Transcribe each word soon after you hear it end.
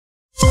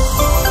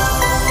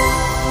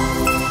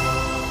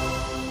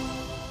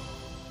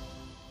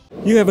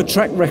You have a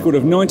track record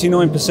of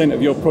 99%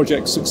 of your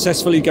projects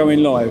successfully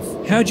going live.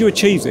 How do you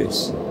achieve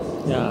this?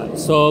 Yeah,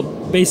 so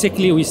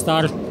basically we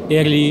start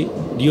early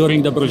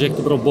during the project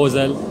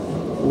proposal.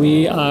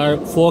 We are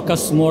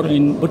focused more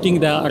in putting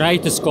the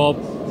right scope,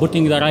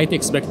 putting the right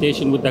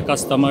expectation with the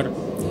customer.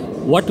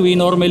 What we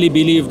normally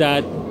believe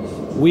that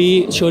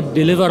we should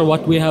deliver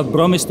what we have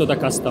promised to the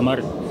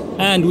customer,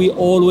 and we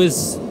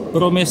always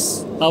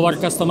promise our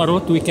customer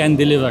what we can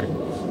deliver.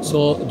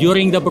 So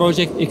during the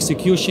project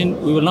execution,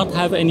 we will not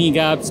have any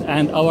gaps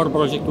and our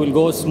project will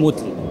go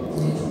smoothly.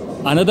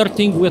 Another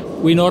thing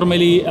we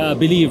normally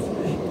believe,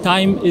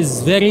 time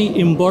is very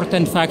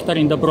important factor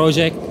in the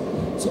project.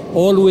 So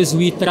always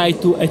we try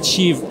to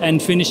achieve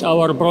and finish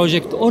our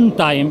project on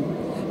time.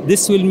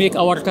 This will make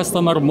our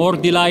customer more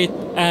delight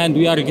and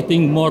we are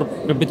getting more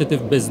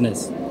repetitive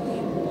business.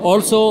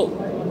 Also,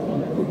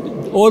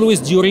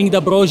 always during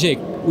the project,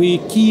 we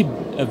keep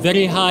a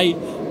very high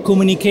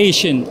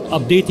communication,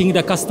 updating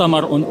the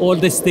customer on all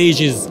the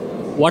stages,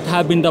 what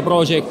happened in the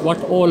project,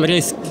 what all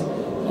risk.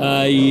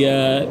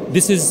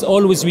 This is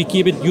always we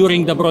keep it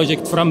during the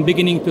project from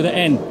beginning to the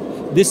end.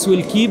 This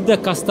will keep the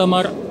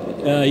customer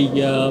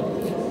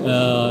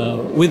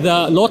with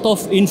a lot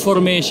of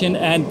information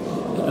and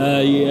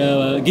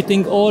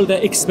getting all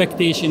the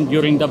expectation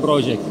during the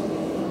project.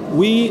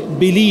 We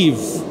believe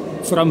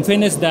from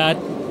Finesse that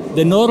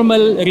the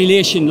normal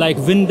relation like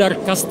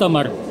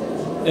vendor-customer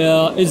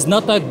is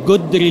not a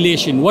good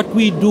relation. What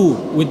we do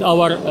with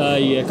our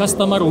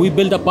customer, we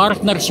build a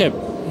partnership.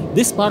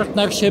 This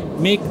partnership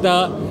make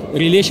the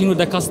relation with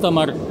the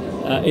customer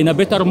in a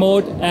better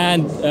mode,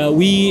 and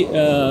we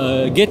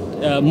get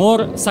a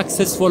more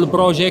successful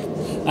project.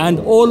 And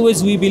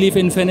always we believe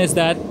in Finesse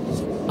that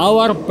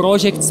our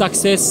project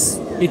success,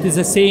 it is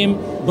the same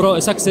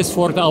success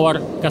for our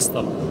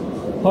customer.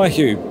 Hi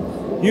Hugh,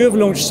 you have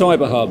launched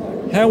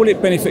CyberHub. How will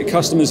it benefit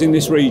customers in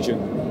this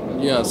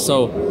region? Yeah,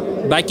 so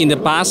back in the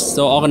past,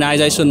 the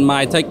organization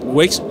might take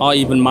weeks or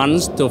even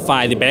months to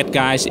find the bad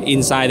guys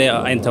inside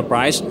their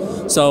enterprise.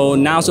 So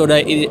now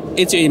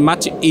it's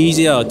much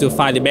easier to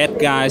find the bad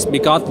guys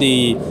because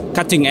the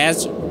cutting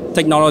edge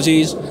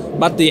technologies,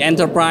 but the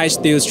enterprise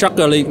still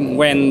struggling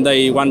when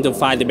they want to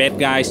find the bad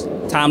guys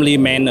timely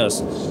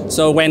manners.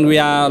 So when we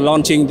are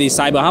launching the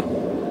CyberHub,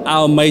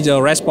 our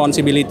major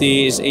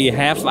responsibility is to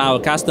have our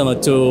customer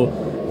to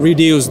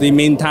reduce the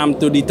mean time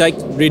to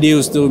detect,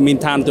 reduce the mean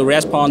time to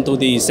respond to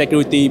the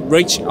security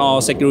breach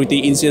or security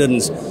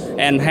incidents,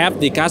 and have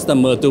the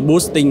customer to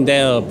boosting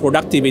their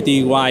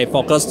productivity while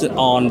focused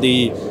on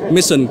the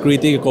mission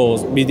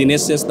critical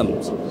business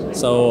systems.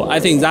 So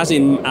I think that's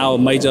in our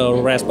major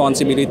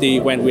responsibility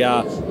when we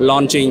are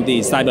launching the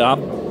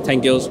CyberHub.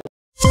 Thank you.